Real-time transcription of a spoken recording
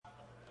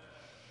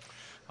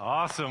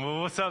Awesome.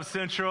 Well, what's up,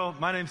 Central?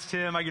 My name's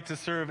Tim. I get to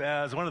serve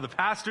as one of the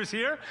pastors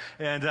here,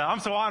 and I'm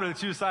so honored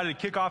that you decided to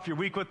kick off your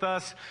week with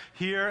us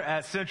here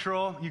at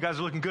Central. You guys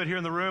are looking good here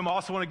in the room. I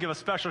also want to give a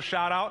special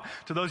shout out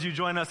to those of you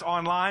joining us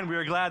online. We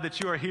are glad that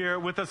you are here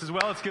with us as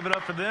well. Let's give it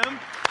up for them.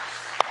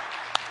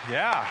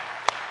 Yeah.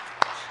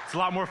 It's a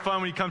lot more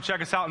fun when you come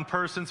check us out in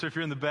person, so if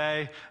you're in the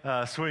Bay,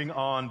 swing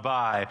on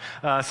by.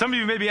 Some of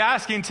you may be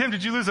asking, Tim,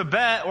 did you lose a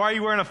bet? Why are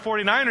you wearing a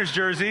 49ers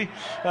jersey?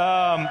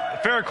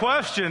 Fair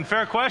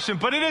question,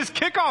 but it is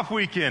kickoff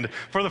weekend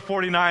for the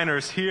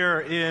 49ers here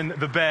in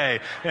the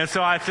Bay. And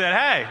so I said,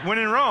 hey, win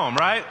in Rome,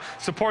 right?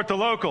 Support the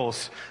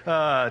locals.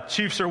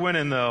 Chiefs are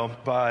winning, though,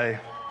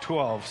 by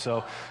 12.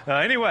 So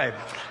anyway,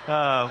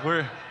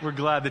 we're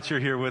glad that you're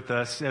here with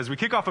us as we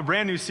kick off a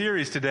brand new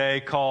series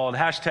today called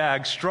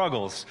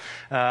 #Struggles.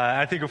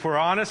 I think if we're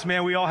honest,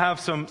 man, we all have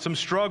some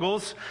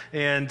struggles,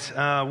 and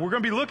we're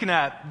going to be looking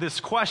at this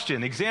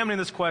question, examining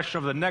this question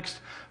over the next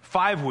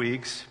 5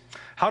 weeks.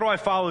 How do I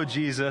follow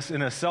Jesus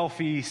in a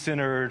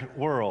selfie-centered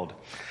world?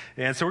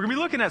 And so we're going to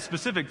be looking at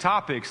specific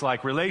topics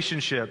like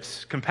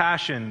relationships,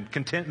 compassion,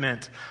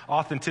 contentment,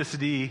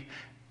 authenticity,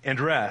 and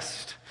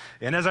rest.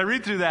 And as I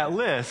read through that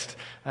list,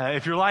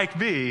 if you're like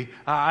me,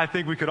 I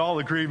think we could all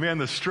agree, man,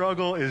 the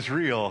struggle is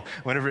real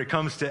whenever it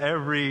comes to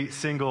every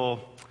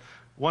single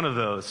one of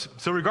those.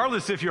 So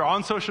regardless if you're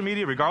on social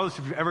media, regardless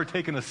if you've ever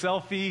taken a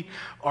selfie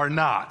or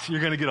not, you're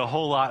going to get a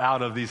whole lot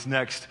out of these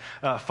next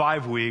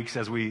 5 weeks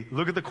as we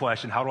look at the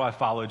question, how do I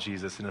follow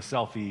Jesus in a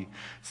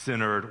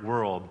selfie-centered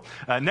world?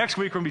 Next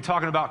week, we're going to be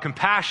talking about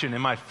compassion,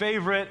 and my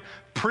favorite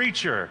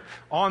preacher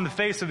on the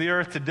face of the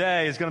earth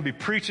today is going to be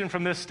preaching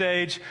from this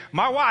stage.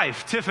 My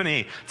wife,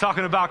 Tiffany,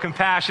 talking about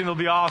compassion. It'll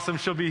be awesome.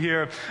 She'll be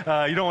here.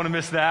 You don't want to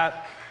miss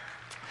that.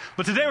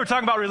 But today we're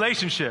talking about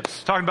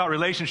relationships. And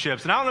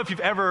I don't know if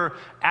you've ever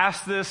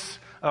asked this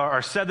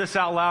or said this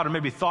out loud or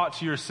maybe thought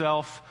to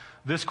yourself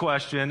this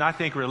question. I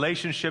think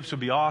relationships would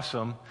be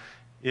awesome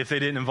if they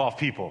didn't involve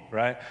people,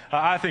 right?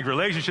 I think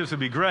relationships would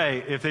be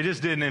great if they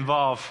just didn't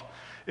involve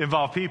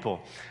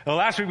people. Well,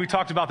 last week we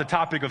talked about the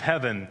topic of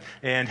heaven,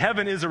 and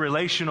heaven is a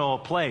relational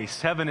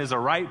place. Heaven is a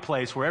right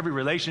place where every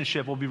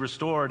relationship will be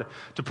restored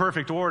to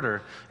perfect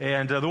order,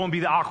 and there won't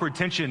be the awkward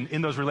tension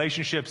in those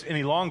relationships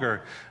any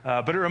longer.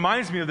 But it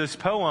reminds me of this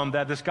poem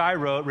that this guy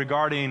wrote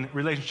regarding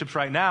relationships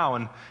right now,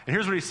 and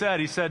here's what he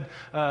said. He said,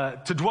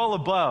 to dwell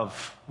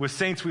above with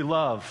saints we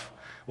love,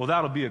 well,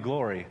 that'll be a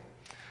glory.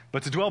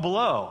 But to dwell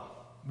below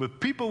with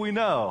people we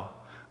know,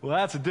 well,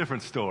 that's a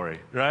different story,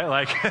 right?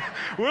 Like,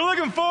 we're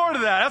looking forward to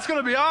that. That's going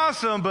to be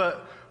awesome,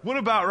 but what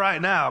about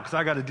right now? Because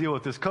I got to deal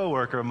with this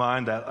coworker of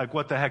mine that, like,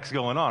 what the heck's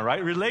going on,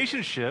 right?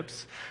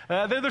 Relationships,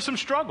 there's some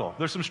struggle.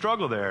 There's some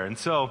struggle there. And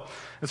so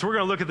we're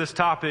going to look at this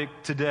topic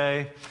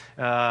today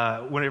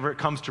whenever it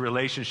comes to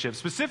relationships,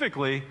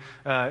 specifically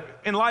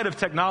in light of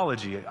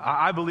technology.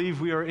 I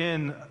believe we are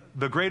in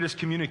the greatest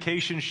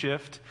communication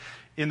shift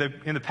in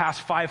the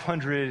past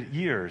 500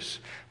 years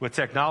with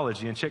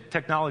technology, and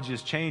technology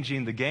is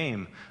changing the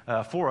game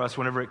for us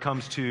whenever it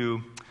comes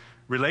to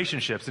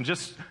relationships. And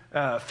just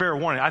fair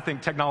warning, I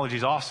think technology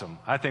is awesome.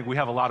 I think we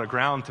have a lot of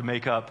ground to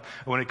make up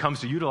when it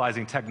comes to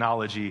utilizing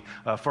technology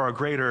for a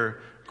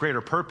greater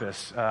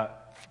purpose.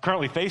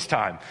 Currently,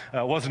 FaceTime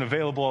wasn't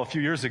available a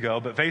few years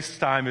ago, but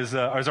FaceTime is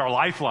our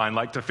lifeline,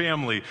 like to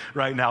family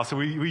right now. So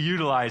we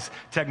utilize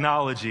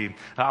technology.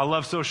 I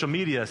love social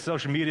media.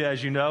 Social media,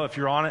 as you know, if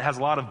you're on it, has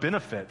a lot of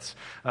benefits.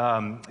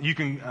 You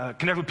can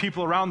connect with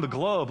people around the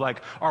globe.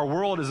 Like, our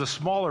world is a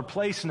smaller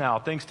place now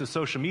thanks to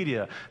social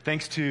media,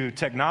 thanks to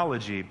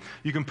technology.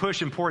 You can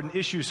push important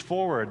issues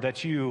forward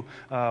that you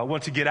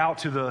want to get out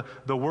to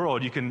the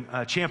world. You can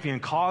champion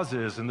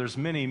causes, and there's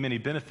many, many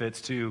benefits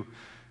to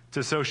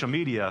social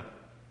media.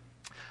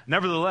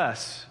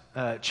 Nevertheless,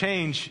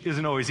 change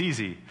isn't always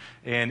easy,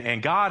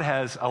 and God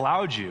has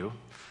allowed you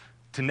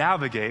to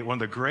navigate one of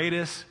the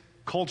greatest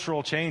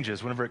cultural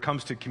changes whenever it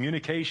comes to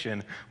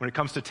communication, when it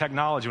comes to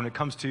technology, when it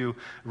comes to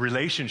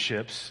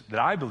relationships that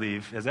I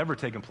believe has ever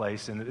taken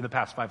place in the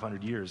past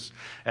 500 years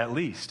at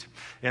least.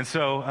 And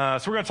so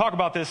we're going to talk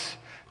about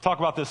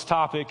this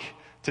topic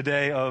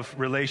today of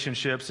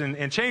relationships,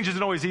 and change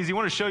isn't always easy. I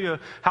want to show you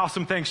how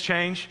some things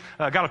change.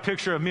 Got a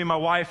picture of me and my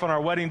wife on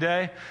our wedding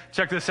day.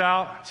 Check this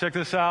out.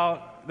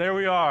 There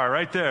we are,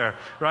 right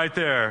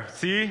there.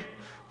 See?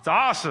 It's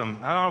awesome.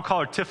 I don't call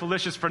her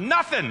Tiffalicious for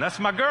nothing. That's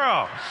my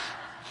girl.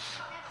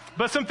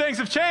 But some things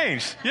have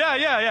changed.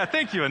 Yeah.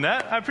 Thank you,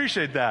 Annette. I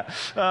appreciate that.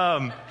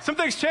 Some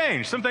things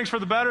change. Some things for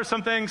the better.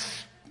 Some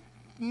things,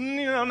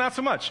 not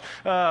so much.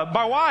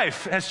 My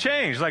wife has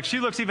changed. Like, she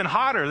looks even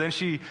hotter than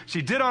she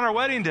did on our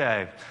wedding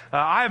day.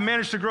 I have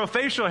managed to grow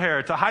facial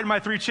hair to hide my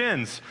 3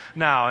 chins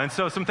now, and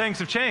so some things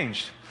have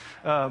changed.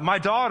 My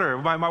daughter,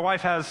 my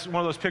wife has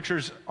one of those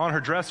pictures on her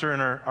dresser in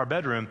our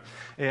bedroom,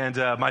 and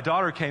my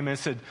daughter came in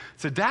and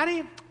said,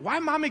 Daddy, why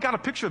Mommy got a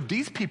picture of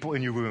these people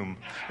in your room?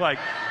 Like,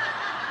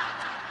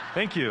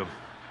 thank you.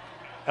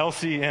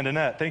 Elsie and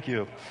Annette, thank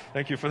you.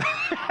 Thank you for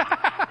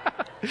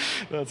that.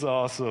 That's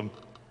awesome.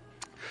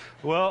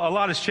 Well, a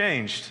lot has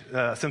changed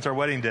since our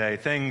wedding day.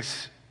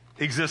 Things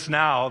exist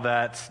now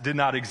that did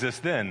not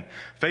exist then.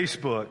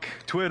 Facebook,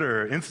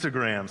 Twitter,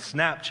 Instagram,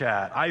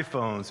 Snapchat,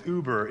 iPhones,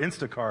 Uber,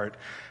 Instacart,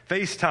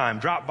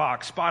 FaceTime,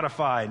 Dropbox,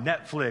 Spotify,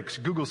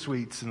 Netflix, Google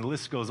Suites, and the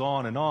list goes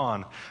on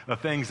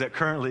of things that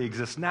currently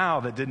exist now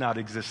that did not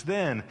exist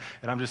then.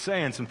 And I'm just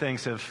saying some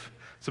things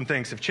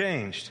have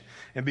changed.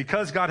 And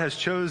because God has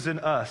chosen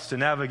us to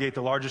navigate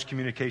the largest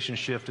communication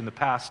shift in the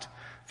past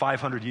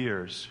 500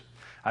 years,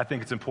 I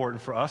think it's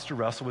important for us to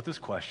wrestle with this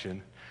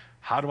question: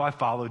 how do I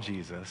follow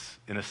Jesus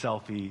in a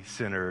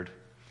selfie-centered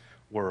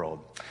world?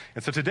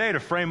 And so today, to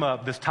frame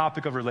up this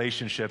topic of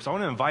relationships, I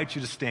want to invite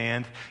you to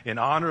stand in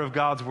honor of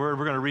God's word.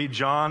 We're going to read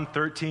John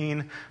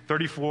 13,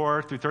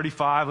 34 through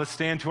 35. Let's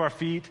stand to our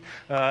feet.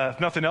 If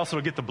nothing else,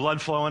 it'll get the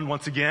blood flowing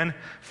once again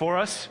for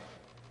us.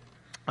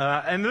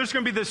 And there's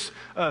going to be this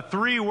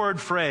three-word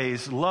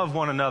phrase, love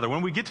one another.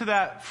 When we get to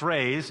that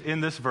phrase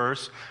in this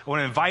verse, I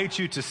want to invite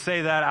you to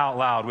say that out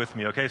loud with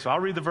me, okay? So I'll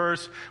read the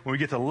verse. When we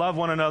get to love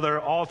one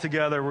another all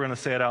together, we're going to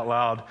say it out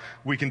loud.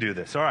 We can do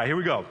this. All right, here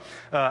we go.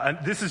 And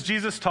this is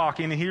Jesus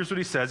talking, and here's what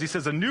he says. He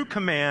says, "A new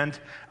command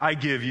I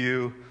give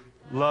you,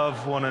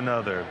 love one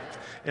another."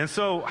 And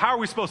so how are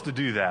we supposed to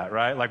do that,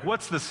 right? Like,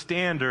 what's the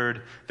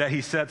standard that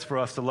he sets for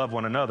us to love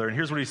one another? And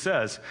here's what he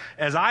says: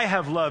 "As I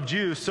have loved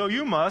you, so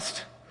you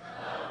must.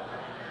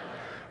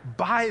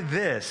 By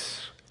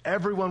this,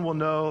 everyone will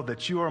know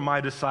that you are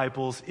my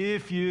disciples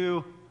if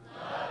you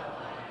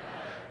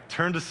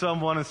turn to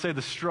someone and say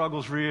the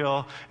struggle's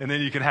real, and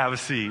then you can have a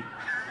seat."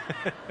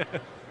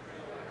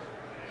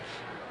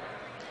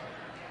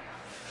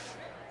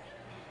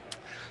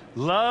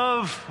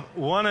 Love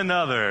one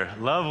another.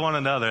 Love one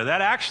another.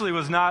 That actually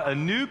was not a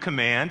new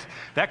command.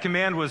 That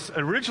command was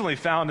originally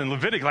found in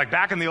Leviticus, like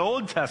back in the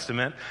Old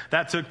Testament,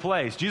 that took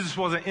place. Jesus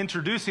wasn't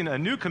introducing a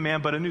new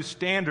command, but a new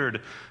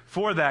standard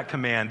for that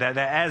command. That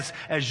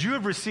as you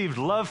have received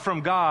love from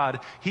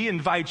God, he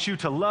invites you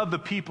to love the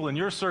people in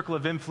your circle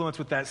of influence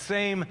with that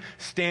same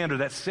standard,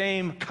 that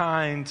same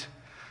kind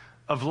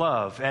of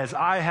love. As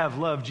I have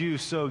loved you,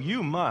 so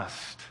you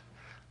must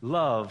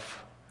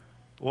love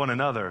one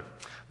another.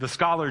 The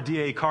scholar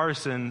D.A.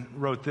 Carson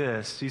wrote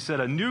this. He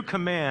said, "A new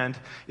command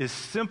is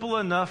simple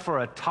enough for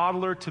a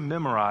toddler to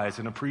memorize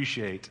and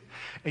appreciate,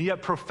 and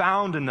yet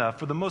profound enough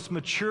for the most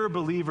mature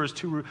believers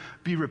to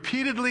be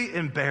repeatedly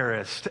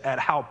embarrassed at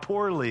how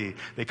poorly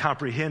they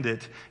comprehend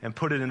it and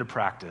put it into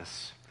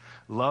practice.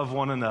 Love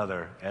one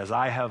another as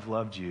I have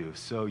loved you,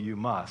 so you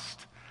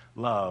must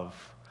love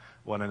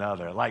one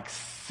another." Like,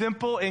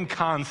 simple in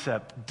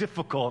concept,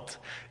 difficult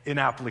in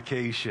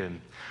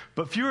application.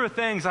 But fewer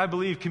things, I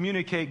believe,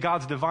 communicate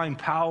God's divine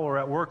power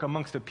at work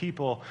amongst a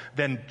people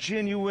than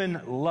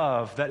genuine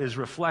love that is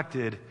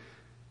reflected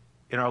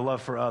in our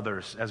love for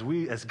others.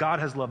 As God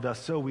has loved us,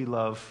 so we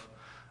love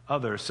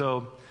others.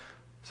 So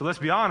let's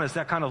be honest,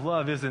 that kind of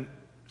love isn't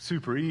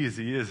super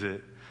easy, is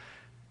it?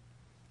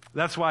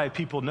 That's why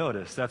people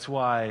notice. That's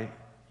why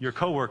your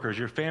coworkers,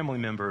 your family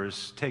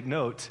members take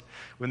note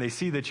when they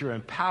see that you're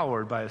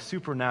empowered by a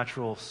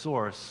supernatural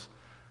source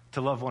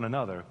to love one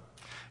another.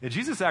 And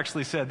Jesus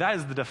actually said that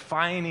is the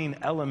defining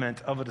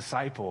element of a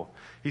disciple.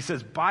 He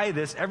says, "By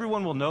this,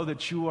 everyone will know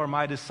that you are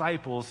my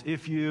disciples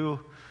if you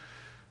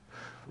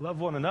love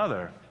one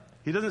another."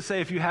 He doesn't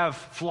say if you have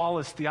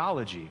flawless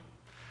theology.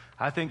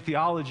 I think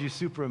theology is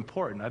super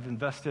important. I've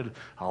invested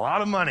a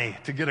lot of money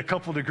to get a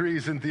couple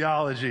degrees in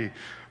theology.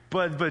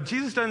 But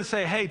Jesus doesn't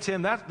say, "Hey,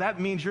 Tim, that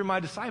means you're my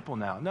disciple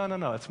now."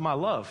 No. It's my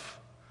love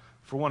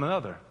for one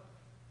another.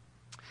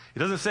 He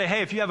doesn't say,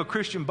 "Hey, if you have a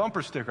Christian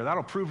bumper sticker,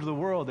 that'll prove to the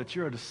world that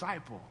you're a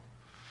disciple."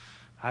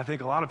 I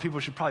think a lot of people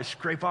should probably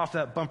scrape off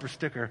that bumper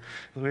sticker.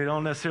 We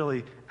don't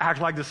necessarily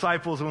act like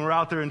disciples when we're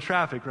out there in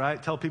traffic,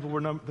 right? Tell people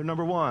they're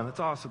number one. That's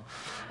awesome.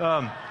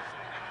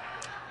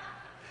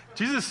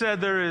 Jesus said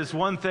there is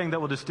one thing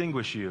that will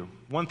distinguish you,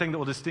 one thing that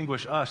will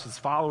distinguish us as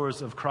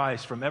followers of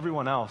Christ from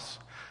everyone else,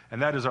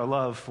 and that is our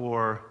love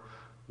for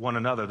one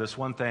another. This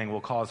one thing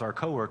will cause our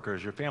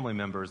coworkers, your family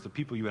members, the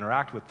people you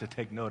interact with to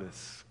take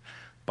notice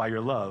by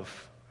your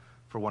love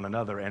for one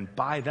another. And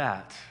by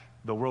that,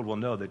 the world will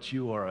know that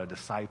you are a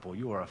disciple,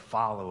 you are a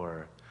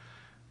follower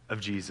of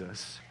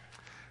Jesus.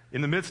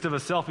 In the midst of a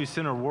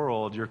selfie-centered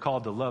world, you're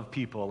called to love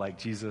people like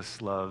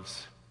Jesus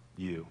loves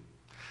you.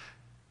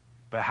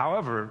 But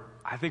however,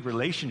 I think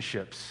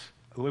relationships,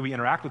 the way we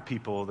interact with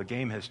people, the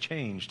game has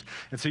changed.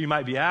 And so you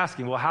might be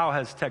asking, well, how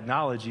has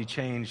technology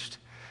changed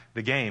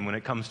the game when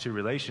it comes to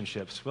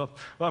relationships? Well,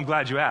 I'm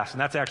glad you asked, and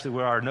that's actually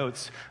where our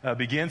notes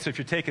begin. So if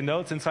you're taking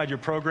notes inside your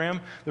program,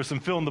 there's some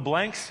fill in the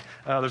blanks.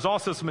 There's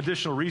also some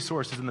additional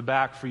resources in the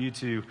back for you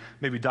to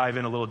maybe dive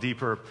in a little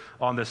deeper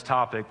on this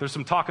topic. There's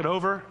some talk it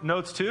over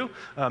notes too,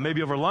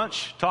 maybe over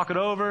lunch, talk it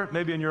over,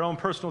 maybe in your own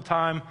personal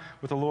time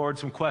with the Lord,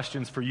 some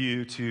questions for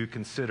you to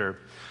consider.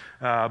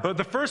 But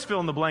the first fill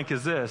in the blank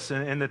is this,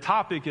 and the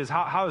topic is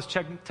how is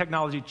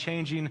technology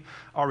changing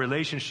our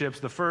relationships?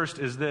 The first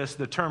is this: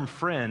 the term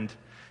friend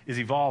is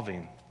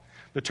evolving.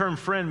 The term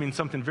friend means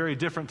something very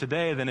different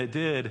today than it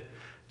did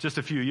just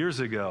a few years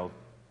ago.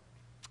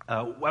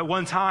 At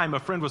one time, a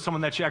friend was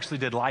someone that you actually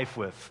did life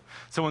with,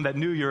 someone that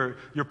knew your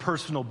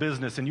personal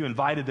business, and you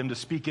invited them to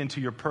speak into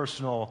your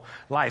personal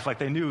life, like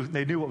they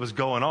knew what was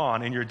going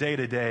on in your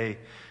day-to-day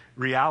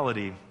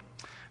reality.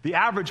 The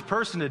average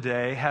person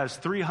today has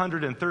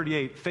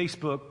 338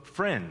 Facebook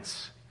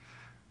friends,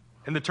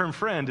 and the term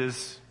friend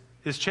is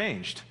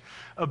changed.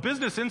 A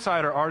Business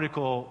Insider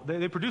article,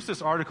 they produced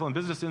this article in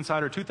Business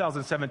Insider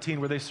 2017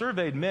 where they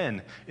surveyed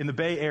men in the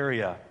Bay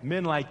Area,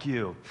 men like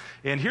you.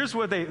 And here's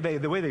what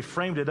the way they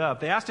framed it up.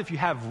 They asked if you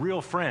have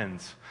real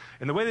friends.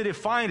 And the way they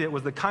defined it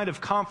was the kind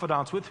of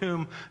confidants with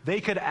whom they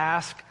could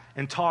ask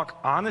and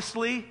talk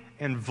honestly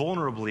and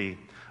vulnerably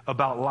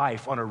about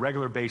life on a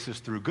regular basis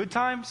through good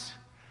times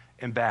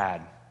and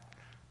bad.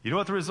 You know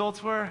what the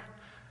results were?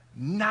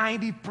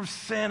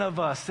 90% of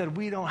us said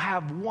we don't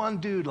have one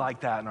dude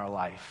like that in our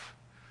life.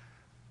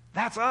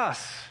 That's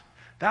us.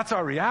 That's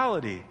our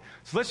reality.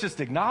 So let's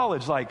just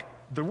acknowledge, like,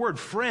 the word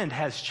friend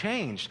has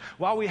changed.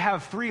 While we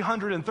have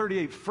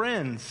 338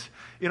 friends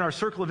in our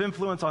circle of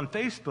influence on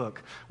Facebook,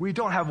 we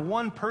don't have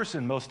one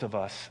person, most of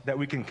us, that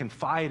we can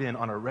confide in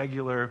on a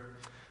regular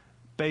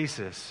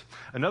basis.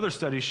 Another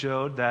study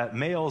showed that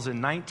males in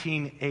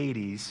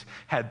 1980s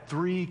had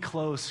 3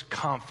 close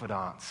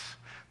confidants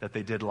that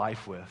they did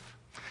life with.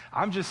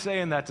 I'm just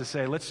saying that to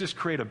say, let's just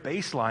create a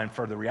baseline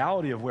for the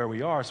reality of where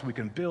we are so we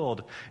can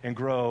build and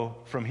grow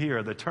from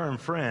here. The term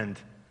friend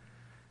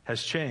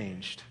has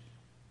changed.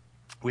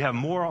 We have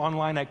more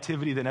online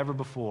activity than ever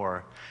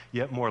before,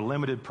 yet more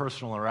limited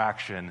personal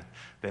interaction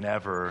than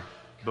ever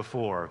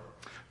before.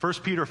 1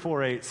 Peter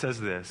 4:8 says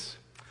this,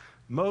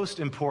 most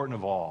important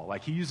of all,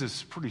 like he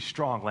uses pretty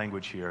strong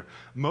language here,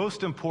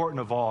 most important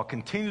of all,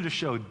 continue to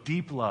show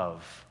deep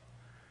love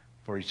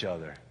for each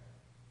other.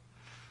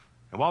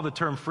 And while the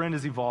term friend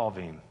is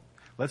evolving,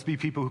 let's be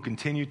people who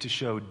continue to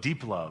show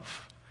deep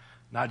love,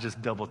 not just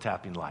double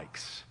tapping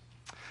likes.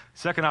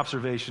 Second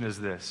observation is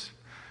this.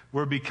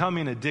 We're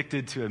becoming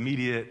addicted to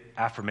immediate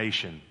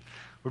affirmation.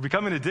 We're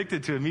becoming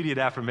addicted to immediate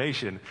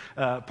affirmation.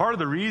 Part of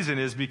the reason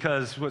is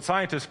because what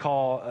scientists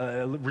call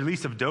a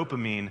release of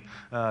dopamine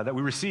that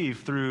we receive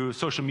through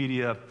social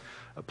media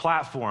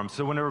platforms.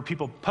 So whenever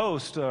people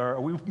post,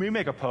 or we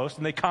make a post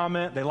and they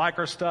comment, they like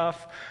our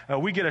stuff,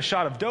 we get a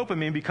shot of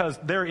dopamine because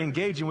they're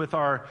engaging with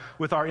our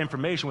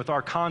information, with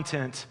our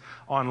content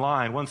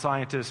online. One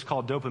scientist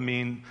called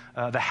dopamine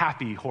the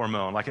happy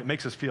hormone. Like it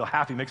makes us feel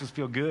happy, makes us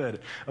feel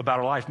good about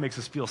our life, makes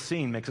us feel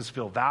seen, makes us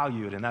feel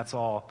valued, and that's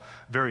all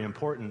very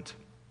important.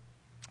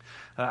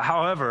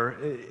 However,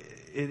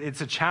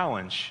 it's a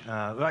challenge.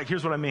 Like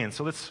here's what I mean.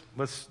 So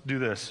let's do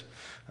this.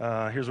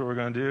 Here's what we're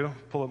going to do.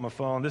 Pull up my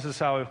phone. This is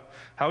how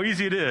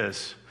easy it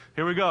is.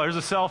 Here we go. Here's a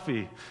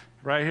selfie.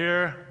 Right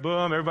here.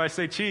 Boom. Everybody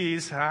say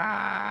cheese.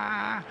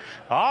 Ah,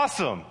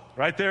 awesome.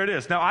 Right there it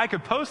is. Now, I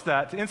could post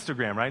that to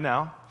Instagram right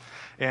now,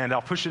 and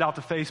I'll push it out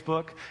to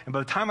Facebook. And by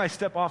the time I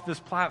step off this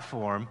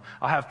platform,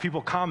 I'll have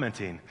people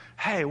commenting,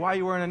 hey, why are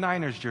you wearing a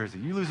Niners jersey?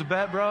 You lose a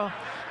bet, bro?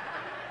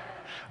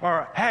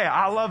 Or, hey,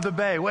 I love the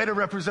Bay. Way to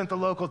represent the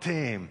local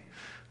team.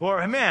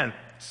 Or, man,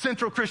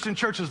 Central Christian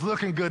Church is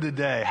looking good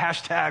today.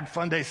 Hashtag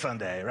Fun Day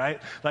Sunday, right?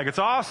 Like, it's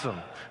awesome,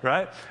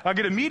 right? I'll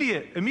get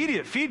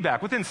immediate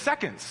feedback within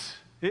seconds.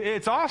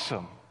 It's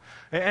awesome.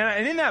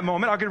 And in that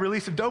moment, I'll get a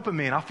release of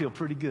dopamine. I'll feel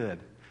pretty good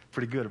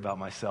about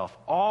myself,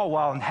 all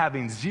while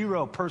having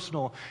zero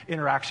personal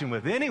interaction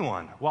with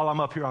anyone while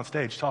I'm up here on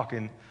stage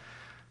talking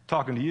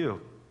to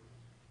you.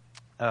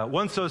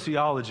 One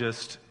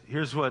sociologist,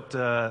 here's what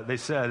they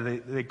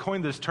said. They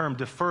coined this term,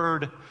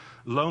 deferred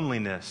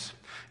loneliness.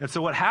 And so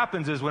what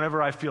happens is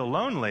whenever I feel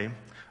lonely,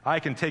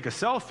 I can take a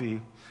selfie,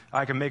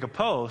 I can make a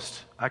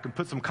post, I can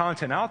put some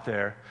content out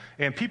there,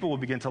 and people will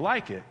begin to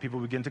like it.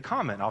 People begin to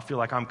comment. I'll feel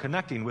like I'm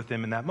connecting with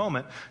them in that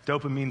moment.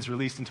 Dopamine's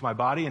released into my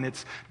body, and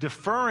it's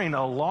deferring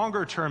a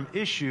longer-term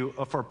issue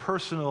for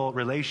personal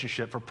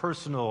relationship, for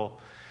personal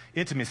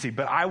intimacy.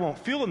 But I won't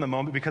feel in the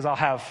moment because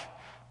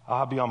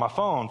I'll be on my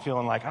phone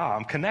feeling like,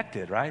 I'm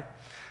connected, right?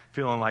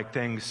 Feeling like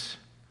things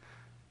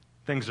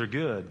are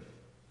good.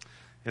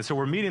 And so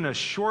we're meeting a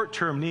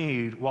short-term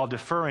need while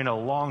deferring a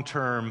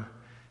long-term,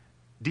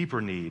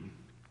 deeper need.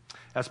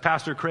 As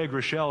Pastor Craig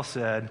Rochelle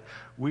said,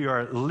 we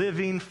are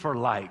living for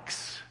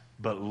likes,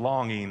 but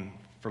longing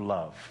for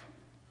love.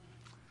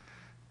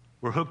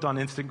 We're hooked on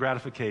instant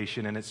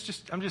gratification, and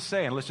I'm just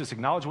saying, let's just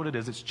acknowledge what it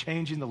is. It's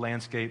changing the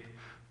landscape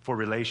for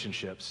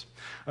relationships.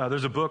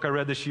 There's a book I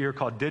read this year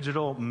called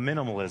Digital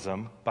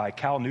Minimalism by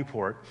Cal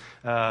Newport.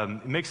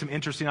 It makes some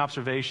interesting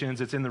observations.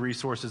 It's in the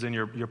resources in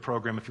your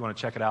program if you want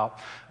to check it out.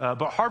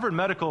 But Harvard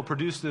Medical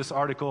produced this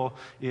article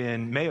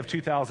in May of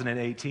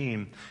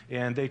 2018,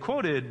 and they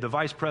quoted the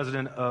vice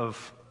president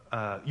of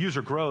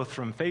user growth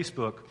from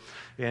Facebook,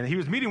 and he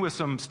was meeting with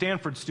some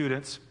Stanford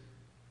students.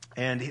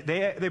 And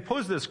they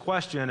posed this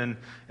question, and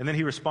then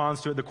he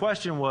responds to it. The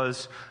question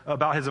was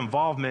about his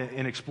involvement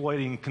in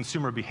exploiting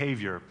consumer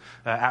behavior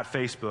at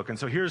Facebook. And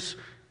so here's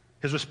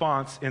his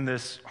response in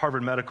this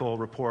Harvard Medical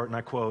report, and I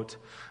quote,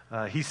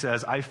 he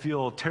says, I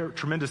feel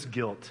tremendous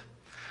guilt.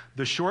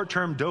 The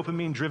short-term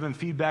dopamine-driven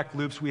feedback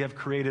loops we have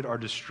created are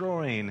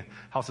destroying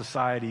how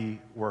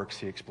society works,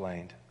 he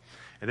explained.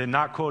 And then,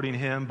 not quoting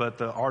him, but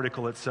the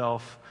article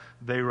itself,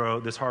 they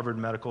wrote, this Harvard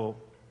Medical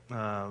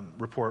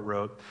report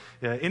wrote,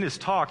 in his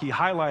talk, he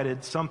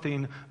highlighted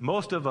something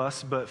most of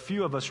us, but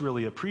few of us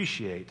really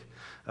appreciate.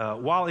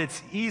 While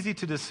it's easy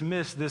to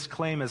dismiss this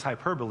claim as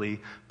hyperbole,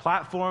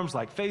 platforms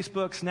like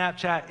Facebook,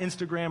 Snapchat,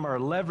 Instagram are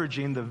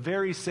leveraging the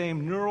very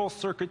same neural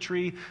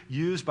circuitry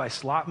used by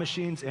slot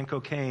machines and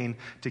cocaine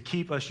to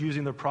keep us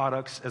using the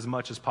products as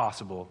much as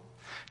possible.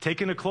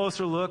 Taking a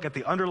closer look at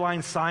the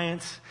underlying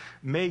science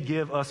may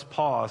give us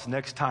pause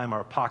next time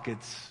our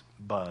pockets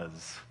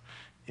buzz,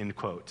 end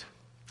quote.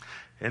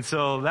 And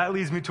so that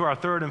leads me to our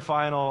third and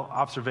final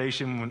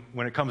observation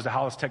when it comes to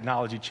how is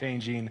technology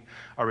changing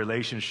our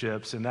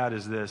relationships, and that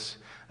is this.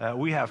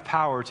 We have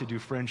power to do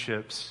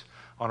friendships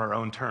on our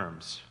own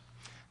terms.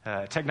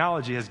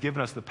 Technology has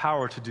given us the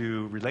power to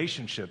do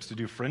relationships, to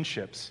do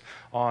friendships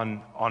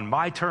on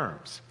my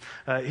terms.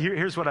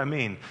 Here's what I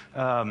mean.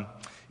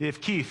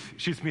 If Keith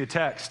shoots me a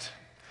text,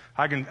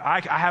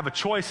 I have a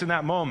choice in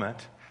that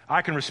moment.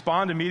 I can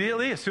respond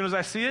immediately as soon as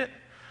I see it,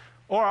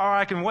 or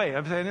I can wait.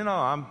 I'm saying,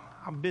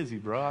 I'm busy,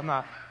 bro.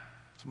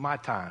 It's my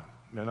time,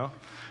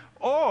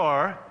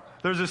 Or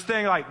there's this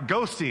thing like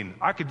ghosting.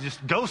 I could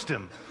just ghost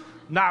him,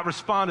 not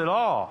respond at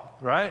all,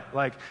 right?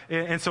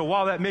 And so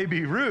while that may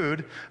be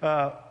rude,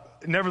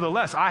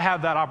 nevertheless, I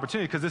have that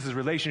opportunity because this is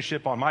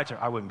relationship on my turn.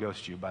 I wouldn't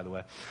ghost you, by the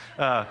way.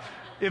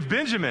 If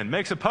Benjamin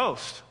makes a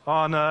post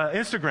on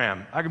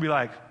Instagram, I could be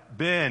like,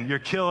 Ben, you're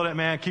killing it,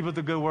 man. Keep up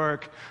the good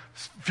work.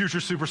 Future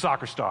super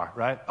soccer star,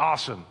 right?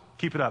 Awesome.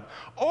 Keep it up.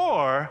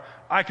 Or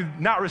I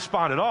could not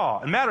respond at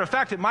all. And matter of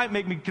fact, it might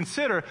make me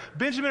consider,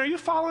 Benjamin, are you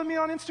following me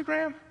on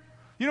Instagram?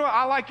 You know what?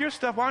 I like your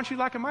stuff. Why aren't you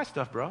liking my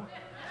stuff, bro?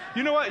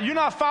 You know what? You're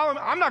not following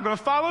me. I'm not going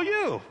to follow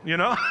you,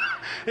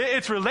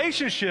 It's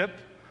relationship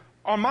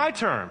on my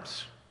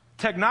terms.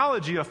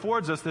 Technology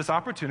affords us this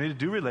opportunity to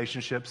do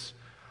relationships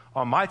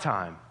on my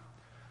time,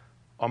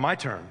 on my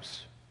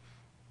terms.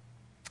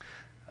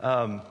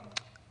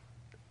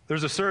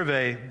 There's a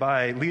survey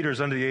by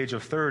leaders under the age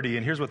of 30,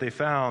 and here's what they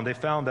found. They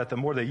found that the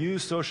more they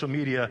use social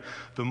media,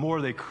 the more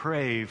they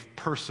crave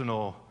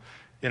personal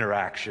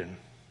interaction.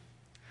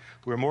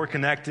 We're more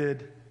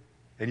connected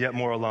and yet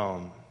more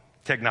alone.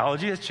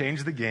 Technology has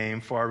changed the game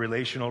for our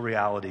relational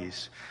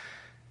realities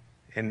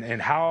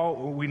and how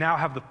we now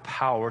have the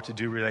power to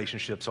do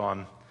relationships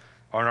on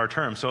our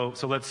terms. So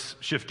let's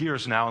shift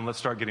gears now and let's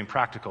start getting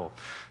practical.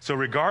 So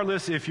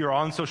regardless if you're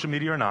on social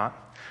media or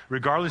not,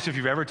 regardless if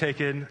you've ever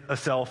taken a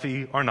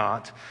selfie or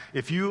not,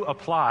 if you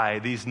apply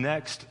these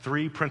next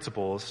 3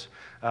 principles,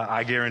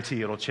 I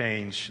guarantee it'll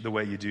change the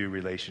way you do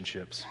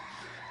relationships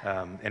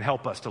and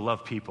help us to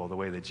love people the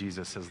way that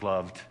Jesus has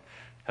loved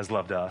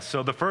us.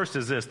 So the first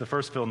is this, the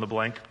first fill in the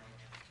blank,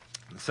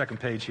 the second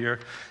page here,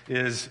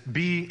 is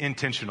be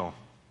intentional.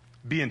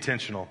 Be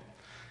intentional.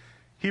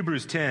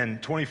 Hebrews 10,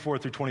 24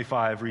 through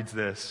 25 reads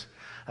this.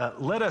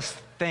 Let us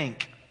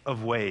think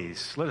of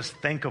ways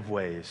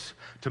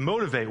to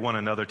motivate one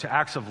another to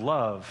acts of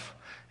love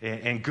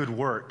and good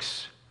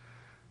works.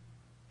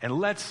 And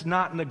let's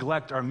not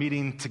neglect our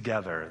meeting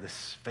together,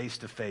 this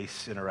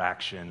face-to-face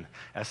interaction,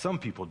 as some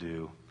people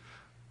do,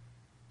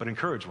 but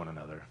encourage one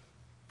another.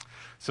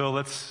 So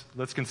let's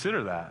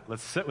consider that.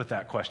 Let's sit with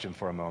that question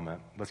for a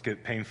moment. Let's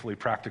get painfully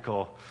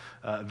practical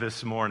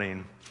this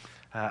morning.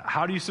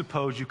 How do you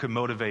suppose you could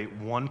motivate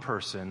one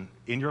person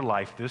in your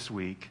life this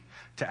week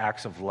to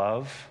acts of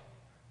love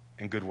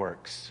and good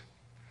works?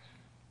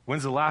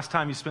 When's the last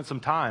time you spent some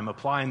time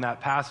applying that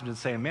passage and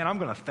saying, man, I'm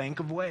going to think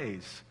of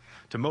ways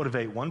to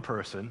motivate one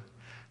person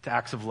to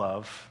acts of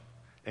love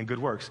and good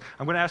works?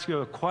 I'm going to ask you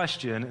a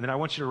question, and then I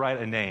want you to write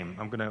a name.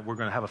 We're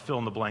going to have a fill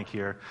in the blank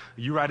here.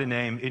 You write a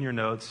name in your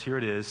notes. Here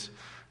it is.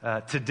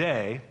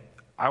 Today,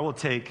 I will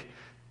take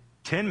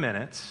 10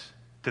 minutes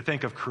to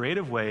think of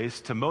creative ways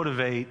to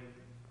motivate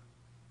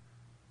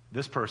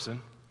this person,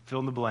 fill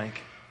in the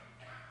blank,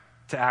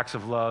 to acts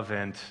of love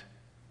and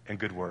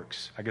good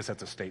works. I guess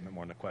that's a statement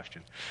more than a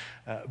question.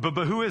 But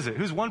who is it?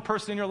 Who's one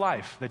person in your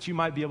life that you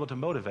might be able to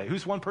motivate?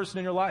 Who's one person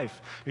in your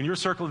life, in your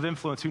circle of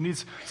influence, who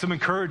needs some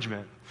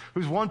encouragement?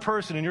 Who's one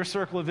person in your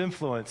circle of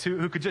influence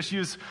who could just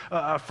use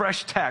a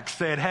fresh text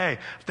saying, hey,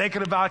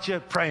 thinking about you,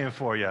 praying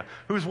for you?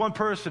 Who's one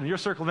person in your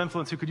circle of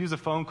influence who could use a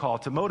phone call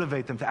to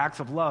motivate them to acts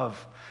of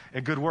love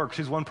and good works?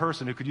 Who's one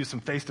person who could use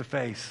some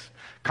face-to-face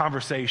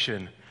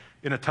conversation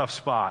in a tough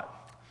spot?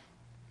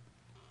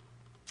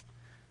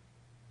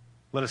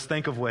 Let us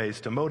think of ways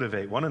to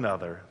motivate one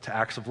another to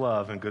acts of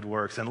love and good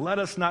works. And let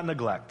us not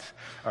neglect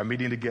our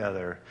meeting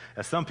together,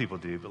 as some people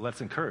do, but let's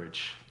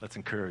encourage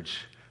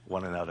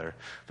one another.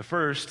 The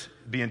first,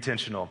 be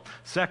intentional.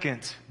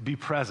 Second, be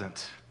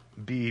present.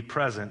 Be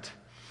present.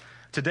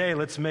 Today,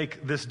 let's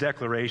make this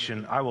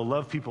declaration: I will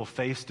love people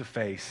face to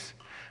face,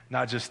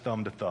 not just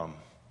thumb to thumb.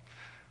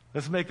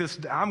 Let's make this,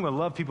 I'm going to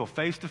love people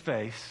face to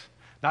face,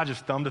 not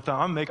just thumb to thumb.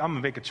 I'm going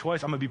to make a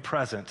choice. I'm going to be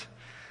present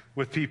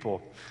with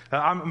people.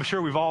 I'm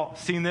sure we've all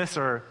seen this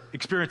or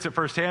experienced it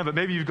firsthand, but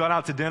maybe you've gone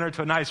out to dinner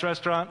to a nice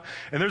restaurant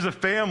and there's a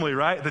family,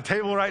 right? At the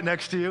table right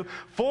next to you,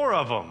 4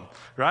 of them,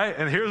 right?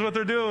 And here's what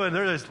they're doing.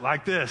 They're just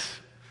like this,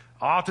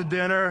 off to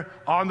dinner,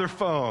 on their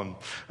phone.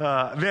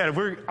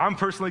 I'm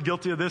personally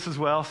guilty of this as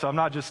well, so I'm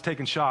not just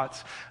taking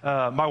shots.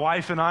 My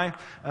wife and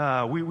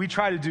I, we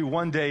try to do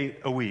one date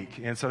a week.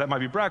 And so that might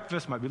be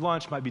breakfast, might be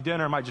lunch, might be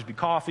dinner, might just be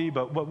coffee.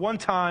 But one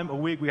time a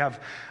week, we have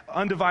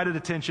undivided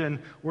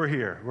attention. We're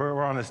here.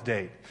 We're on this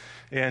date.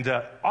 And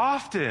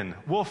often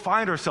we'll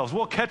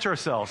catch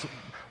ourselves.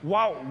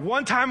 Wow,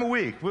 one time a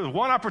week, with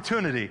one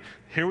opportunity,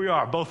 here we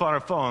are, both on our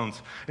phones.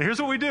 And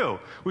here's what we do.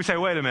 We say,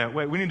 wait a minute,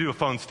 we need to do a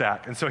phone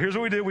stack. And so here's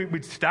what we do.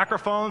 We stack our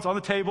phones on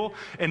the table,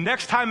 and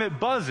next time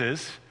it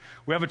buzzes,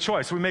 we have a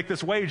choice. So we make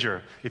this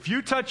wager. If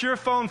you touch your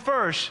phone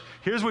first,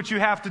 here's what you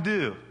have to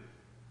do.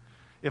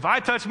 If I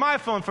touch my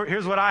phone first,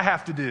 here's what I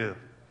have to do.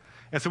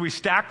 And so we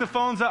stack the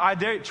phones up.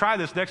 Try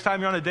this next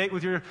time you're on a date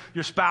with your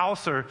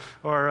spouse or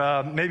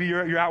maybe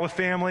you're out with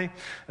family.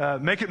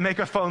 Make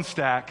a phone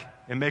stack.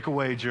 And make a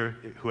wager.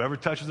 Whoever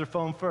touches their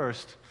phone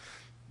first,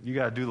 you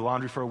got to do the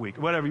laundry for a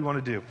week. Whatever you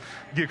want to do.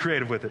 Get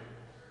creative with it.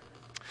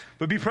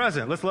 But be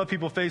present. Let's love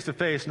people face to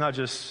face, not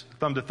just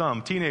thumb to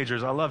thumb.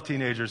 Teenagers, I love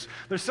teenagers.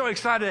 They're so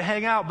excited to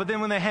hang out, but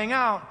then when they hang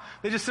out,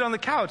 they just sit on the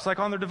couch like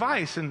on their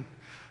device. And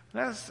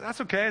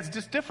that's okay. It's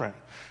just different.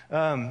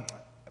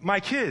 My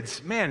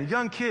kids,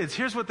 young kids,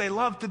 here's what they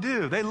love to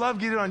do. They love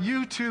getting on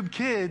YouTube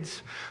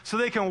Kids so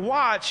they can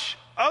watch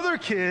other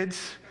kids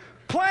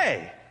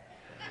play.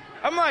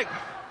 I'm like,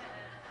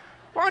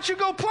 why don't you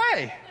go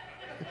play?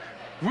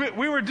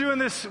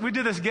 We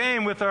did this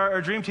game with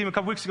our dream team a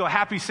couple weeks ago,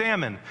 Happy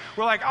Salmon.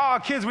 We're like, oh,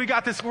 kids, we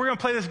got this. We're going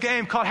to play this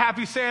game called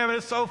Happy Salmon.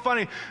 It's so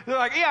funny. They're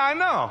like, yeah, I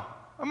know.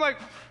 I'm like,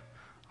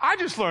 I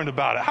just learned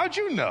about it. How'd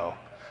you know?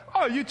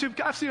 Oh, YouTube.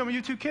 I've seen them on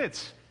YouTube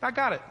Kids. I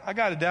got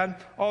it, Dad.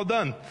 All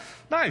done.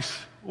 Nice.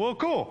 Well,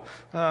 cool.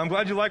 I'm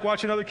glad you like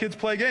watching other kids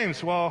play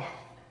games while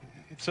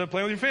instead of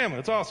playing with your family.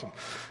 That's awesome.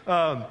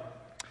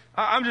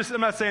 I'm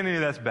not saying any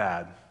of that's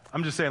bad.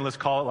 I'm just saying let's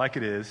call it like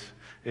it is,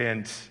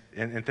 and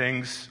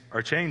things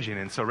are changing.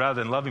 And so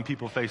rather than loving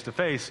people face to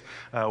face,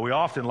 we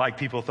often like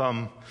people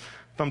thumb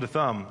to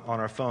thumb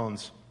on our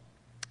phones.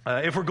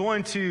 If we're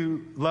going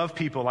to love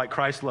people like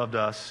Christ loved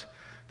us,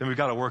 then we've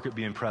got to work at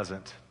being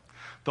present.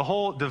 The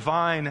whole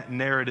divine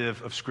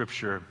narrative of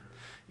Scripture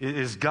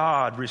is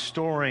God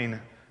restoring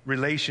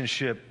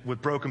relationship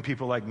with broken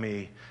people like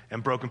me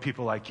and broken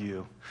people like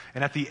you.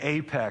 And at the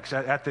apex,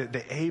 at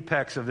the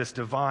apex of this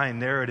divine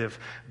narrative,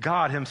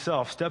 God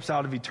himself steps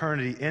out of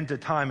eternity into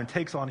time and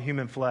takes on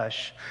human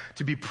flesh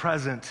to be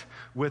present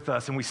with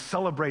us. And we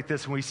celebrate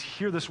this when we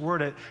hear this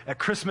word at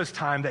Christmas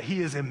time, that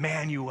he is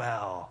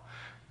Emmanuel,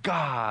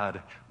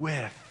 God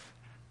with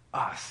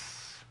us.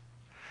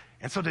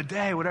 And so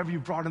today, whatever you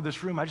brought into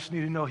this room, I just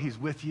need to know he's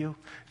with you.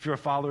 If you're a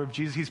follower of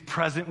Jesus, he's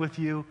present with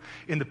you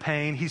in the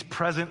pain. He's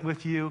present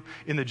with you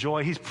in the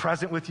joy. He's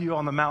present with you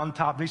on the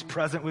mountaintop. And he's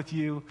present with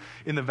you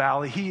in the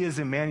valley. He is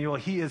Emmanuel.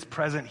 He is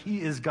present.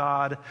 He is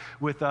God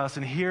with us.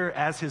 And here,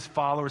 as his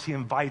followers, he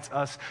invites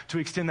us to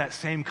extend that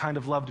same kind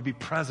of love, to be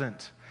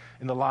present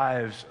in the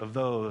lives of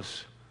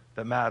those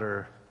that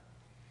matter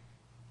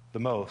the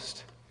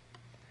most.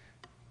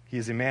 He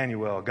is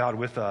Emmanuel, God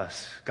with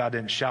us. God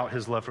didn't shout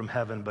his love from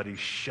heaven, but he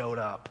showed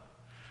up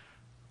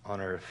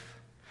on earth.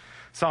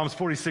 Psalms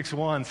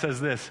 46:1 says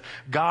this: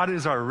 God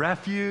is our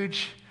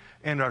refuge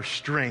and our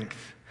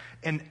strength,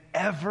 an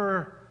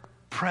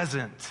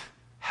ever-present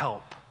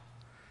help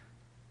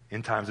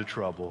in times of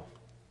trouble.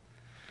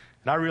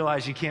 And I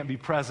realize you can't be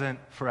present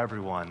for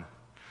everyone,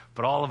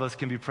 but all of us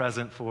can be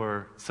present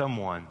for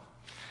someone.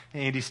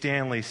 Andy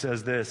Stanley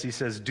says this. He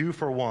says, do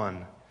for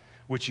one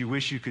what you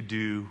wish you could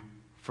do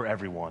for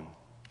everyone.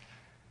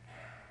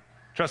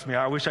 Trust me,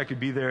 I wish I could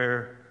be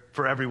there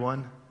for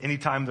everyone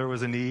anytime there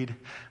was a need.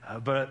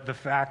 But the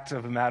fact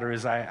of the matter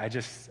is I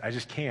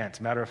just can't.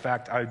 Matter of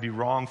fact, I would be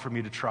wrong for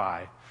me to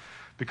try.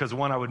 Because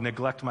one, I would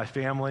neglect my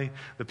family,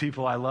 the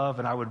people I love,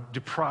 and I would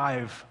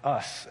deprive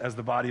us as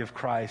the body of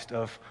Christ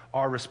of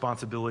our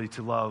responsibility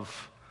to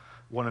love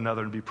one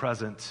another and be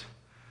present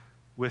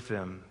with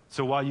them.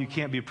 So while you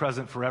can't be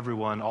present for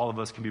everyone, all of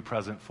us can be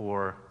present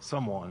for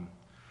someone.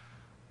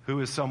 Who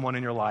is someone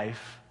in your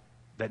life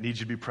that needs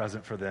you to be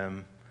present for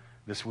them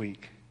this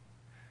week?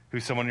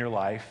 Who's someone in your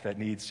life that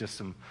needs just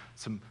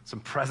some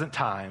present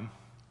time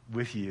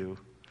with you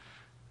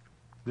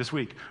this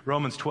week?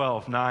 Romans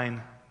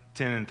 12:9,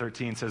 10, and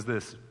 13 says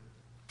this: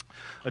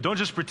 don't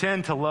just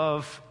pretend to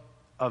love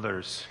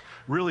others,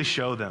 really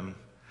show them.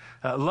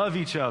 Love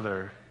each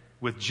other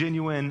with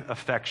genuine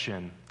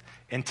affection,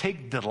 and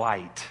take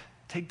delight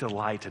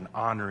in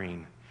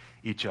honoring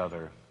each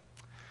other.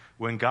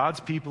 When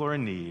God's people are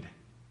in need,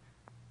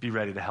 be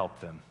ready to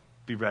help them.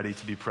 Be ready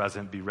to be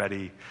present. Be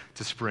ready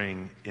to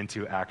spring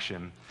into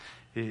action.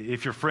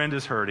 If your friend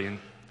is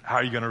hurting, how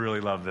are you going to really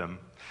love them?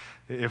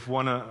 If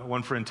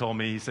one friend told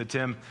me, he said,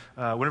 Tim,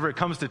 whenever it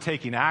comes to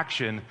taking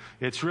action,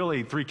 it's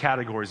really 3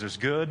 categories. There's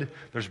good,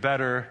 there's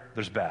better,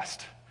 there's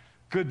best.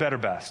 Good, better,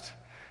 best.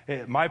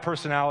 My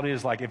personality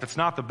is like, if it's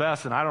not the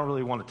best, then I don't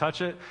really want to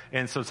touch it.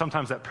 And so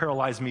sometimes that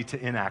paralyzes me to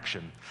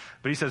inaction.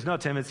 But he says, no,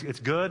 Tim, it's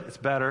good, it's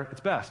better,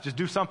 it's best. Just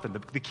do something.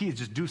 The key is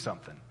just do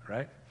something,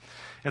 right?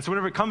 And so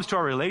whenever it comes to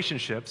our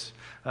relationships,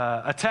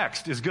 a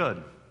text is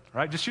good,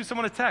 right? Just shoot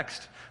someone a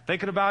text,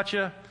 thinking about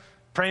you,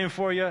 praying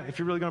for you, if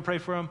you're really going to pray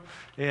for them,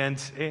 and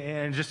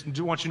just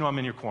want you to know I'm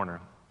in your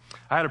corner.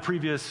 I had a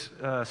previous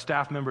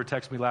staff member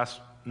text me last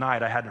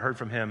night. I hadn't heard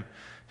from him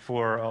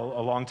for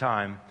a long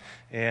time.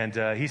 And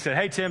he said,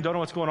 hey, Tim, don't know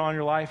what's going on in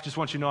your life. Just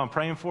want you to know I'm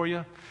praying for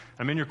you.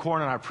 I'm in your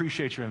corner, and I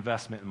appreciate your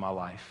investment in my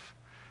life.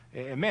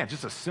 And man,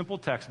 just a simple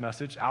text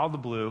message out of the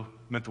blue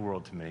meant the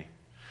world to me.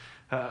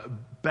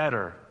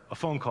 Better, a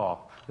phone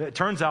call. It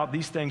turns out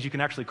these things, you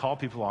can actually call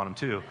people on them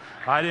too.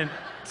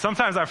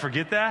 Sometimes I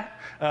forget that,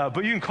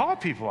 but you can call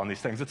people on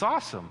these things. It's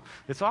awesome.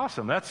 It's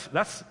awesome.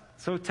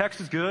 So text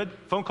is good.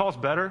 Phone call's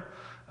better.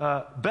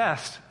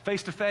 Best,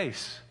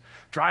 face-to-face.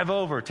 Drive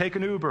over, take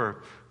an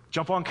Uber,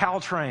 jump on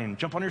Caltrain,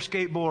 jump on your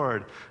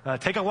skateboard,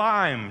 take a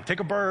Lime, take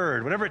a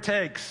Bird, whatever it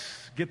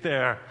takes. Get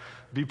there,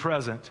 be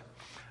present.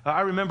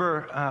 I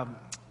remember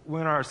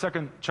when our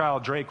second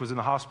child, Drake, was in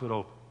the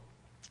hospital.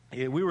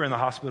 We were in the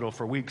hospital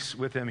for weeks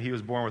with him. He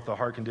was born with a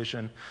heart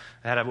condition,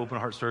 had to have open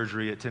heart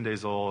surgery at 10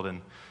 days old,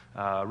 and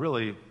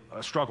really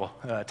a struggle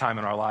time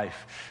in our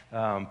life.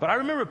 But I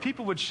remember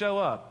people would show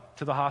up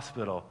to the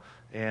hospital,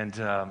 and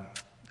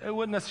it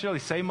wouldn't necessarily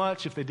say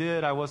much. If they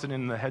did, I wasn't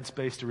in the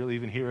headspace to really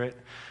even hear it.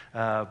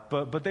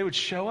 But they would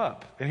show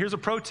up. And here's a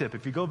pro tip.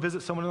 If you go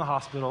visit someone in the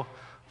hospital,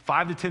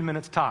 5 to 10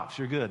 minutes tops,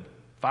 you're good.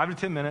 5 to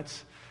 10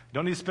 minutes. You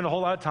don't need to spend a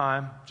whole lot of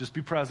time. Just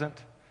be present.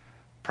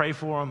 Pray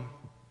for them.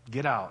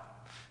 Get out.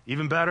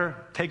 Even better,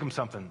 take them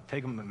something.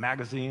 Take them a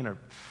magazine or,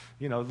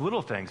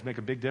 little things make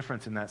a big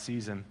difference in that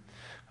season.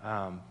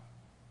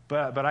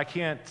 But I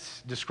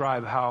can't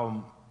describe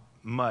how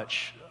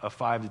much a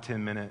 5 to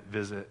 10 minute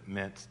visit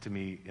meant to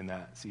me in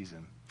that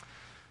season.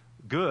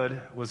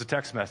 Good was a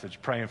text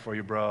message, praying for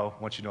you, bro.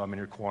 Want you to know I'm in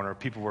your corner.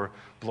 People were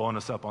blowing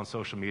us up on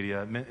social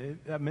media.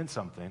 That meant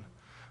something.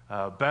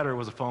 Better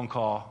was a phone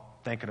call,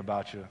 thinking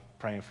about you,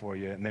 praying for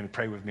you, and then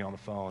pray with me on the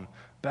phone.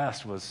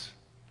 Best was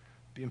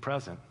being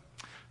present.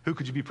 Who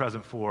could you be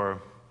present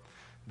for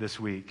this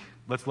week?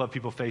 Let's love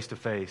people face to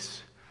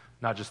face,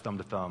 not just thumb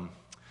to thumb.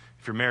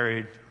 If you're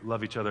married,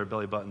 love each other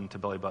belly button to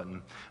belly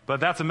button. But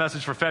that's a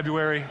message for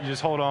February. You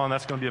just hold on.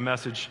 That's going to be a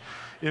message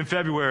in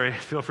February.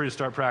 Feel free to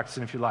start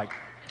practicing if you like.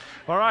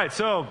 All right,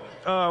 so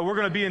we're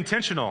going to be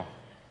intentional.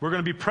 We're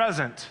going to be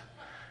present.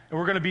 And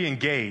we're going to be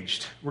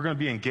engaged. We're going to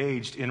be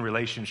engaged in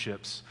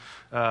relationships.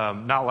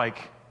 Not like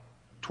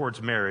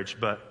towards marriage,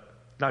 but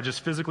not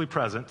just physically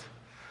present,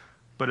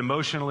 but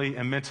emotionally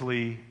and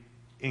mentally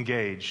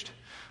engaged.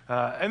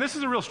 And this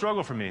is a real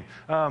struggle for me.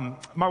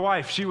 My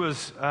wife, she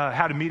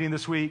had a meeting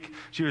this week.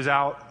 She was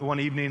out one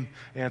evening,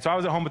 and so I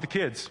was at home with the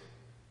kids.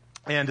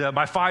 And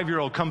my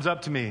 5-year-old comes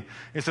up to me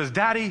and says,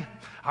 Daddy,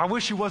 I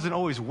wish you wasn't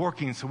always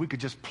working so we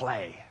could just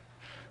play.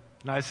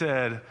 And I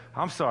said,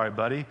 I'm sorry,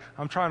 buddy.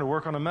 I'm trying to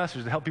work on a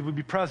message to help people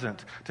be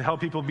present, to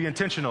help people be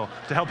intentional,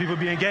 to help people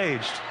be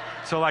engaged.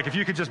 So, if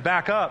you could just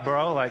back up,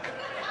 bro,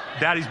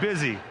 Daddy's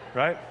busy,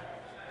 right?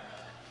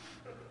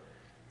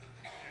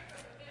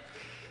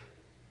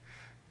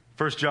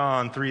 1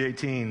 John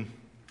 3:18,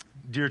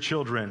 dear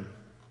children,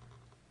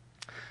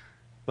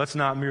 let's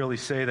not merely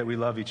say that we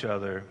love each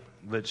other.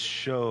 Let's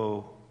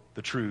show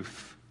the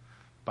truth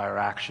by our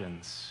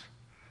actions.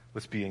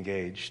 Let's be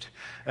engaged.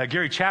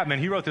 Gary Chapman,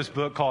 he wrote this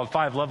book called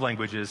 5 Love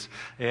Languages.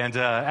 And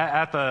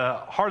at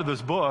the heart of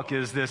this book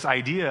is this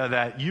idea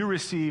that you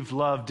receive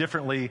love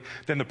differently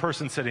than the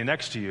person sitting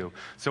next to you.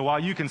 So while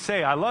you can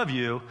say, I love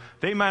you,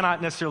 they might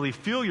not necessarily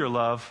feel your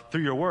love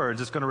through your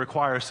words. It's going to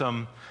require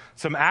some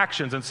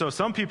actions. And so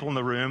some people in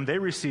the room, they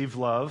receive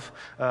love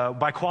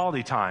by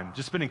quality time.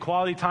 Just spending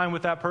quality time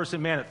with that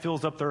person, man, it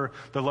fills up their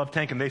love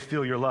tank and they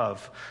feel your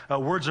love.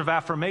 Words of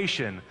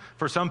affirmation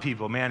for some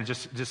people, man, it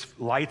just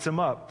lights them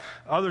up.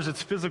 Others,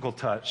 it's physical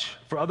touch.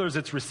 For others,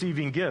 it's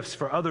receiving gifts.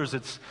 For others,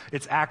 it's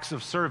acts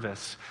of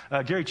service.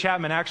 Gary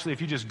Chapman, actually,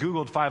 if you just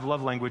Googled 5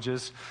 love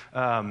languages,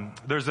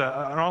 there's an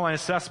online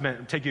assessment.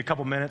 It'll take you a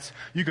couple minutes.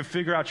 You can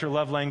figure out your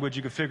love language.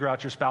 You can figure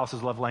out your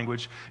spouse's love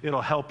language.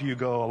 It'll help you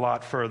go a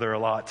lot further, a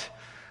lot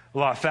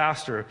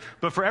faster.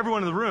 But for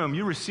everyone in the room,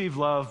 you receive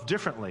love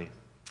differently.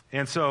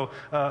 And so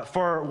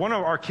for one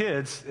of our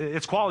kids,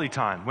 it's quality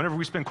time. Whenever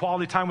we spend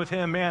quality time with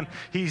him, man,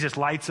 he just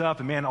lights up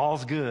and, man,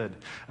 all's good.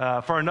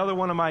 For another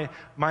one of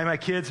my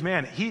kids,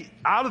 man, he,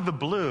 out of the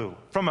blue,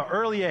 from an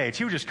early age,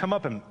 he would just come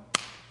up and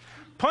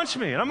punch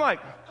me. And I'm like,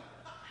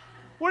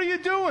 what are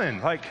you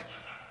doing?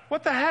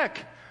 What the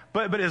heck?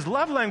 But his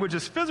love language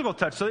is physical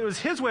touch. So it was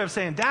his way of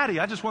saying, Daddy,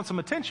 I just want some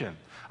attention.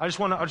 I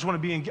want you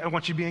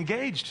to be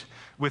engaged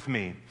with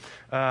me.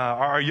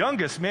 Our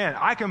youngest, man,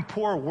 I can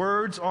pour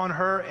words on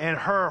her and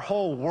her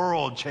whole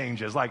world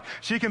changes.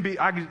 She can be,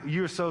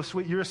 you're so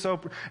sweet,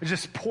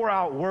 just pour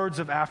out words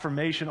of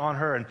affirmation on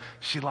her and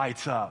she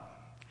lights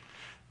up.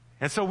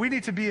 And so we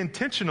need to be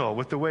intentional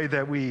with the way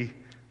that we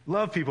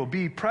love people,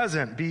 be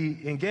present, be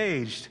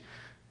engaged.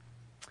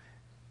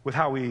 with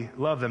how we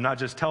love them, not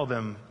just tell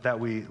them that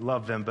we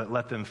love them, but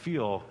let them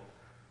feel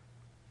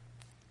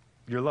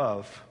your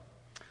love.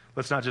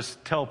 Let's not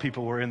just tell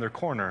people we're in their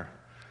corner.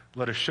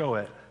 Let us show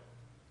it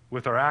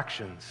with our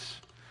actions.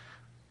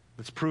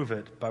 Let's prove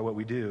it by what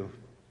we do.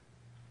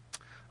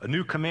 A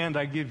new command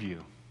I give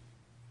you: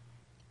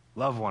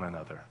 love one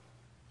another.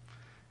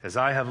 As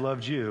I have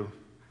loved you,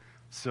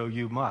 so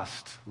you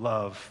must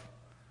love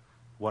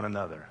one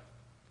another.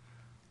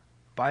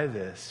 By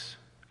this,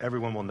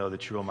 everyone will know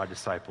that you are my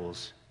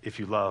disciples, if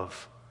you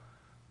love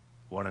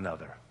one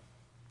another.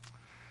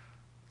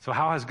 So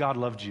how has God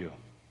loved you?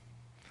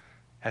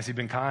 Has he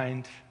been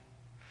kind?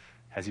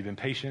 Has he been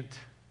patient?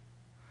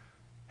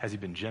 Has he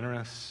been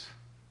generous?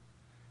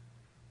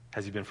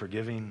 Has he been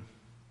forgiving?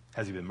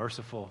 Has he been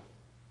merciful?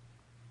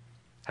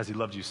 Has he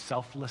loved you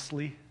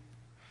selflessly,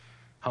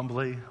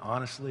 humbly,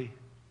 honestly?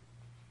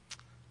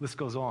 List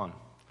goes on.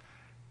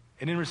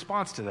 And in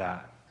response to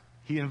that,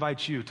 he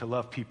invites you to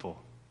love people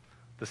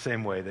the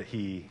same way that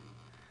he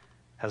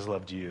has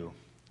loved you.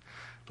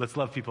 Let's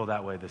love people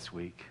that way this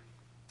week.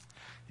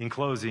 In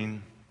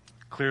closing,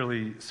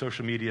 clearly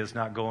social media is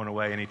not going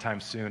away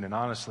anytime soon, and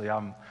honestly,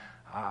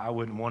 I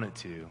wouldn't want it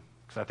to,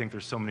 because I think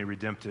there's so many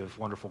redemptive,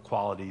 wonderful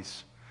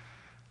qualities.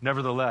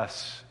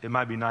 Nevertheless, it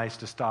might be nice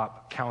to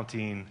stop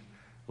counting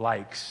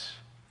likes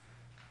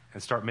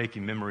and start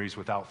making memories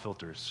without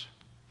filters.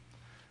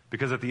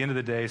 Because at the end of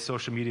the day,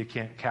 social media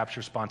can't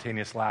capture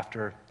spontaneous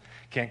laughter,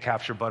 can't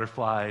capture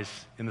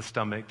butterflies in the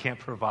stomach, can't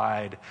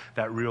provide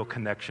that real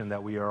connection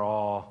that we are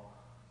all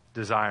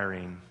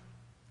desiring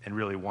and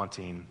really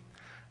wanting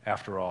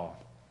after all.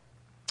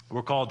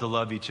 We're called to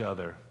love each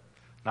other,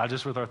 not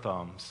just with our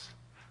thumbs,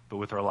 but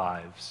with our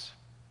lives.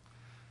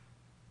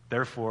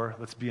 Therefore,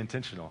 let's be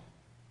intentional.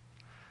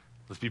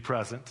 Let's be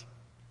present.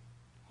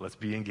 Let's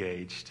be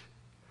engaged.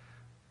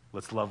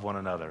 Let's love one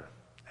another.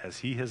 As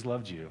he has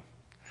loved you,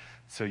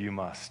 so you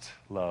must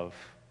love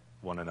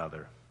one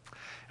another.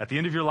 At the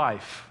end of your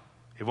life,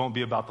 it won't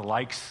be about the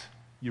likes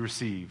you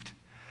received.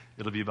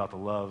 It'll be about the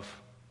love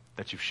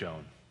that you've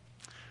shown.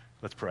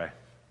 Let's pray.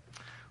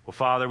 Well,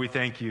 Father, we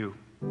thank you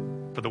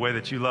for the way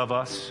that you love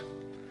us.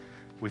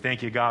 We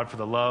thank you, God, for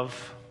the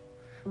love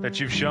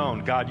that you've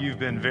shown. God, you've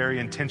been very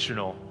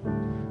intentional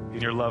in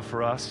your love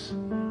for us.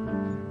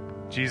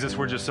 Jesus,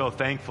 we're just so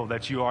thankful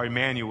that you are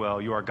Emmanuel.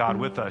 You are God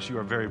with us. You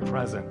are very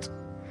present,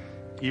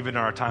 even in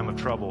our time of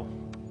trouble.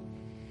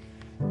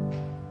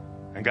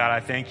 And God,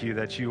 I thank you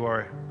that you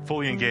are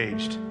fully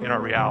engaged in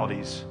our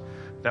realities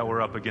that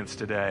we're up against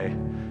today.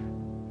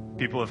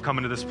 People have come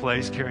into this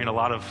place carrying a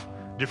lot of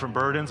different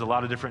burdens, a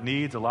lot of different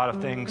needs, a lot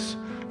of things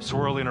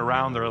swirling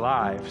around their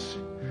lives,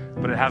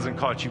 but it hasn't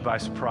caught you by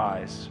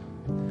surprise.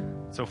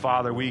 So,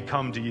 Father, we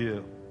come to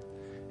you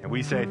and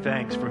we say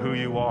thanks for who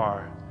you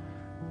are.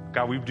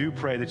 God, we do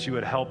pray that you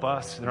would help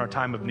us in our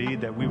time of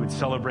need, that we would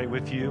celebrate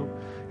with you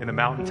in the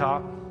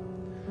mountaintop.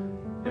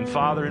 And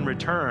Father, in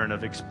return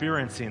of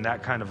experiencing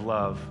that kind of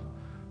love,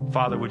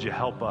 Father, would you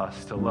help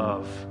us to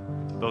love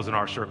those in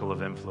our circle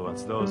of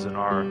influence, those in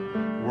our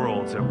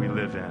worlds that we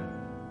live in.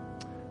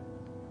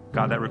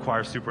 God, that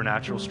requires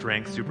supernatural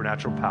strength,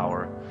 supernatural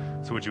power.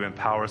 So would you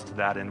empower us to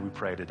that end, we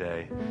pray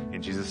today.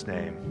 In Jesus'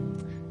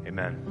 name,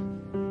 amen.